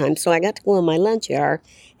Culligan at the time, so I got to go on my lunch hour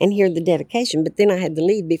and hear the dedication, but then I had to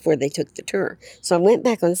leave before they took the tour. So I went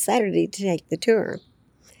back on Saturday to take the tour.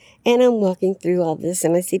 And I'm walking through all this,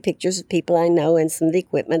 and I see pictures of people I know and some of the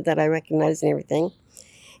equipment that I recognize and everything.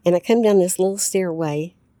 And I come down this little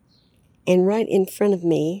stairway, and right in front of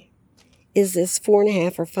me is this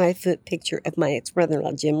 4.5 or 5 foot picture of my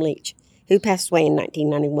ex-brother-in-law, Jim Leach, who passed away in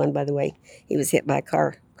 1991, by the way. He was hit by a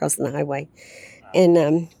car crossing the highway.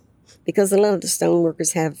 And because a lot of the stone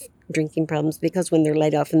workers have drinking problems, because when they're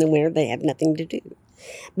laid off in the winter, they have nothing to do.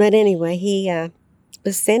 But anyway, he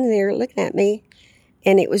was standing there looking at me,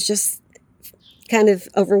 and it was just kind of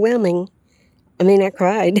overwhelming. I mean, I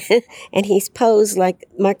cried. And he's posed like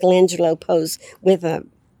Michelangelo posed with a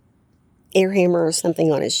air hammer or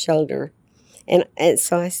something on his shoulder. And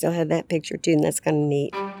so I still have that picture, too, and that's kind of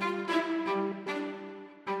neat.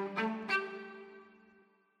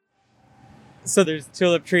 So there's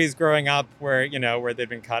tulip trees growing up where they've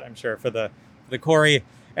been cut, I'm sure, for the quarry.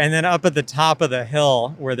 And then up at the top of the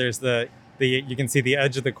hill where there's you can see the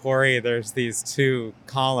edge of the quarry, there's these 2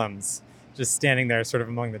 columns just standing there sort of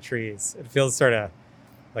among the trees. It feels sort of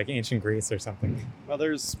like ancient Greece or something.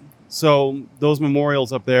 Well, so those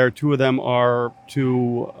memorials up there, 2 of them are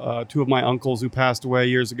to 2 of my uncles who passed away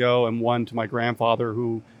years ago, and 1 to my grandfather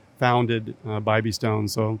who founded Bybee Stone.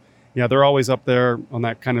 So yeah, they're always up there on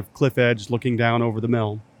that kind of cliff edge looking down over the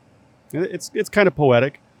mill. It's kind of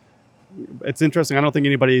poetic. It's interesting. I don't think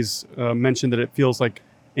anybody's mentioned that it feels like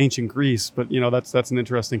ancient Greece, but that's an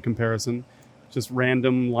interesting comparison. Just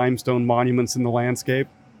random limestone monuments in the landscape.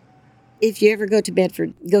 If you ever go to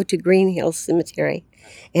Bedford, go to Green Hill Cemetery,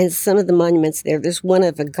 and some of the monuments there's one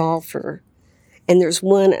of a golfer, and there's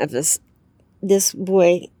one of this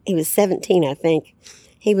boy, he was 17, I think.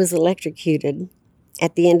 He was electrocuted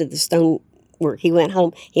at the end of the stone work. He went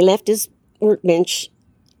home. He left his workbench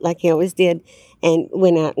like he always did and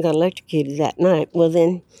went out and got electrocuted that night. Well,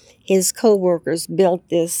 then his co-workers built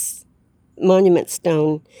this monument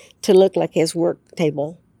stone to look like his work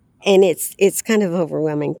table. And it's kind of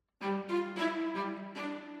overwhelming.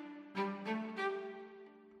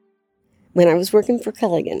 When I was working for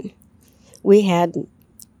Culligan, we had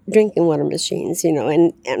drinking water machines,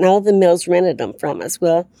 and all the mills rented them from us.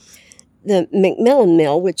 Well, the McMillan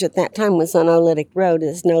Mill, which at that time was on Olytic Road,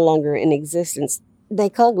 is no longer in existence. They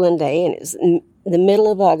called one day, and it was in the middle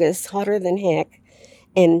of August, hotter than heck,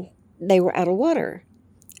 and they were out of water.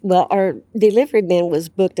 Well, our delivery man was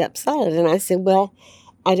booked up solid, and I said, well,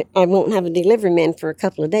 I won't have a delivery man for a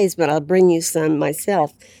couple of days, but I'll bring you some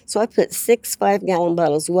myself. So I put 6 5-gallon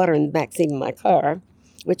bottles of water in the backseat of my car,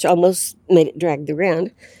 which almost made it drag the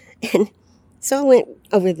ground. And so I went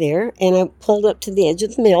over there, and I pulled up to the edge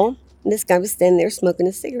of the mill. And this guy was standing there smoking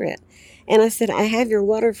a cigarette. And I said, I have your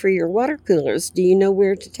water for your water coolers. Do you know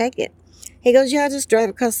where to take it? He goes, yeah, I'll just drive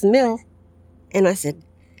across the mill. And I said,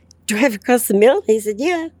 drive across the mill? He said,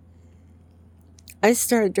 yeah. I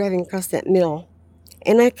started driving across that mill,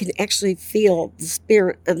 and I could actually feel the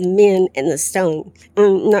spirit of the men and the stone.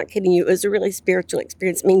 I'm not kidding you. It was a really spiritual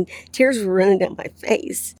experience. I mean, tears were running down my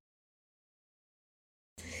face.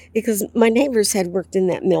 Because my neighbors had worked in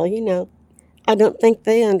that mill, I don't think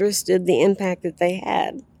they understood the impact that they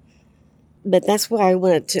had. But that's why I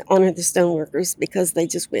wanted to honor the stoneworkers, because they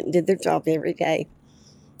just went and did their job every day.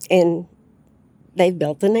 And they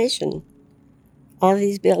built the nation. All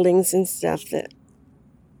these buildings and stuff that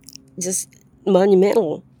just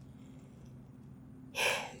monumental.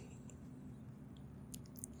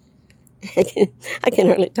 I can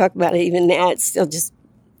hardly talk about it even now. It's still just,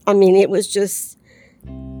 it was just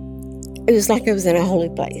It was like I was in a holy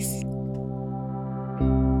place.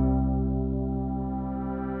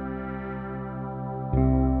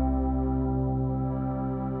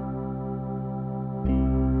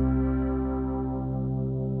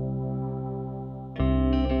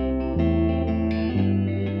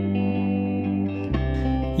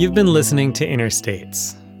 You've been listening to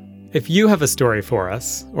Interstates. If you have a story for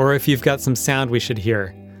us, or if you've got some sound we should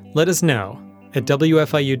hear, let us know at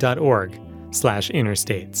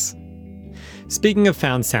wfiu.org/interstates. Speaking of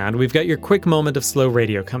found sound, we've got your quick moment of slow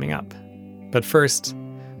radio coming up. But first,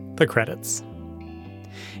 the credits.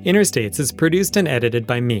 Interstates is produced and edited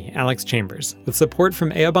by me, Alex Chambers, with support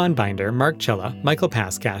from Eoban Binder, Mark Chella, Michael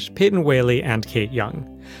Paskash, Peyton Whaley, and Kate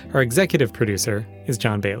Young. Our executive producer is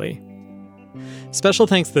John Bailey. Special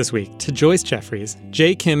thanks this week to Joyce Jeffries,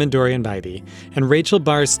 Jay Kim and Dorian Bybee, and Rachel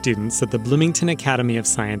Barr's students at the Bloomington Academy of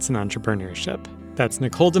Science and Entrepreneurship. That's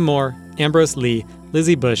Nicole Demore, Ambrose Lee,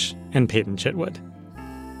 Lizzie Bush, and Peyton Chitwood.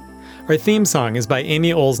 Our theme song is by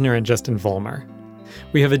Amy Olsner and Justin Vollmer.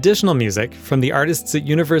 We have additional music from the artists at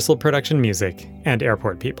Universal Production Music and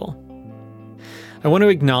Airport People. I want to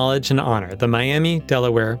acknowledge and honor the Miami,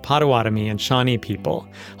 Delaware, Potawatomi, and Shawnee people,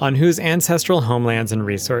 on whose ancestral homelands and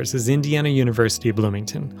resources Indiana University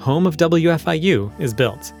Bloomington, home of WFIU, is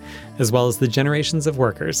built, as well as the generations of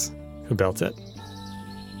workers who built it.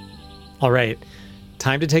 All right,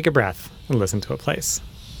 time to take a breath and listen to a place.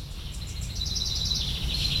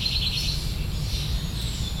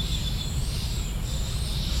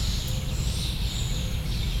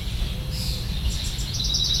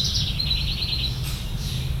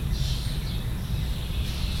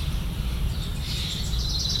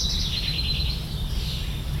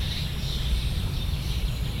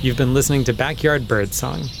 You've been listening to Backyard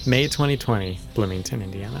Birdsong, May 2020, Bloomington,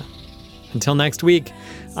 Indiana. Until next week,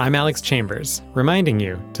 I'm Alex Chambers, reminding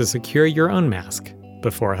you to secure your own mask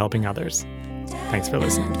before helping others. Thanks for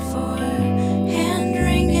listening.